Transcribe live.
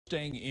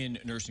Staying in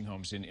nursing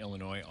homes in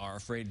Illinois are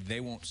afraid they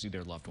won't see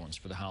their loved ones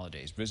for the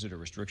holidays. Visitor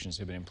restrictions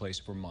have been in place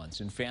for months,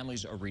 and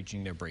families are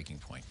reaching their breaking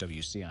point.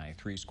 WCIA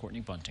 3's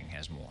Courtney Bunting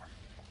has more.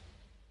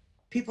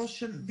 People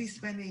shouldn't be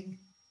spending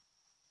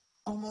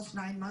almost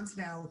 9 months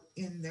now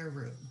in their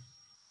room.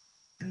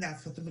 And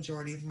that's what the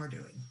majority of them are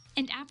doing.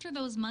 And after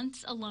those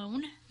months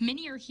alone,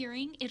 many are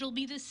hearing it'll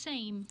be the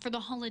same for the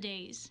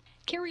holidays.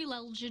 Carrie,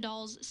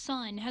 Leljedal's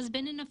son, has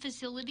been in a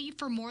facility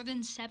for more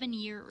than 7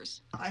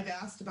 years. I've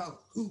asked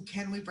about,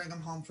 can we bring them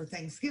home for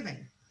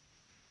Thanksgiving?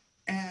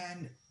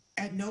 And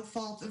at no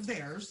fault of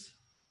theirs,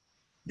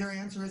 their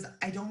answer is,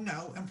 I don't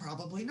know, and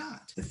probably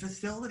not. The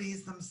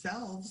facilities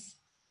themselves,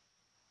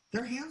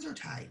 their hands are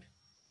tied.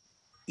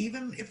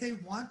 Even if they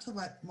want to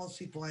let most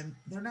people in,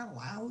 they're not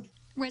allowed.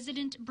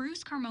 Resident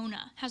Bruce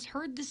Carmona has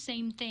heard the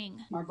same thing.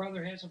 My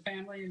brother has a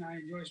family, and I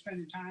enjoy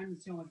spending time.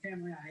 It's the only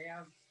family I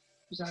have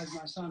besides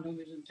my son who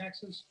lives in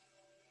Texas.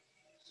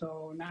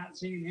 So not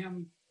seeing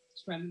him,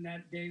 spending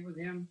that day with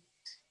him,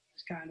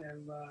 is kind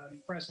of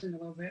depressing a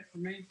little bit for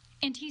me.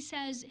 And he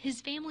says his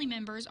family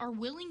members are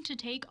willing to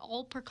take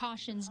all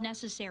precautions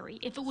necessary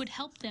if it would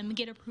help them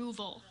get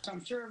approval. So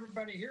I'm sure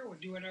everybody here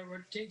would do whatever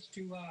it takes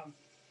to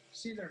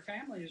see their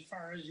family, as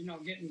far as,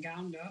 getting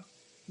gowned up,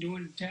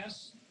 doing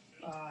tests,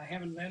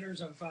 having letters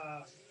of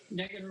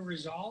negative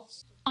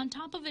results. On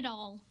top of it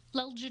all,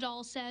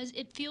 Leljedal says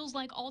it feels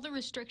like all the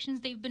restrictions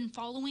they've been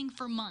following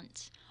for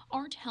months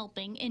aren't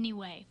helping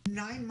anyway.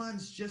 9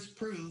 months just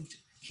proved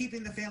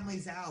keeping the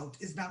families out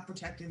is not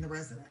protecting the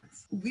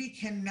residents. We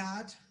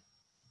cannot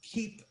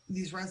keep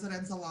these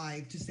residents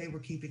alive to say we're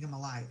keeping them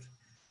alive.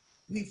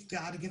 We've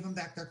got to give them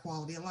back their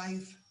quality of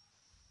life,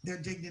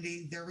 their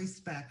dignity, their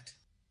respect.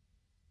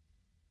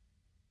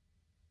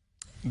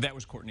 That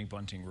was Courtney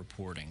Bunting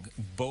reporting.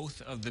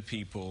 Both of the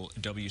people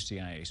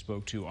WCIA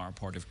spoke to are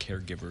part of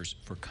Caregivers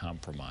for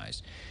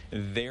Compromise.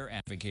 They're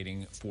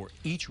advocating for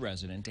each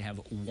resident to have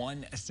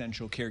one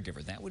essential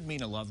caregiver. That would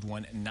mean a loved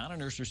one, not a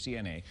nurse or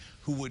CNA,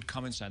 who would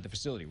come inside the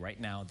facility. Right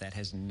now, that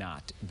has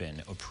not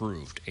been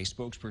approved. A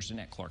spokesperson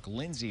at Clark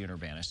Lindsay in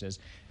Urbana says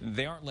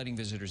they aren't letting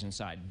visitors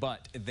inside,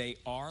 but they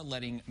are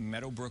letting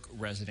Meadowbrook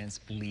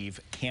residents leave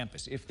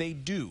campus. If they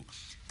do,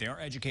 they are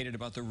educated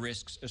about the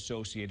risks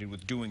associated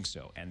with doing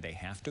so, and they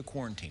have to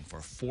quarantine for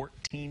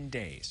 14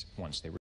 days once they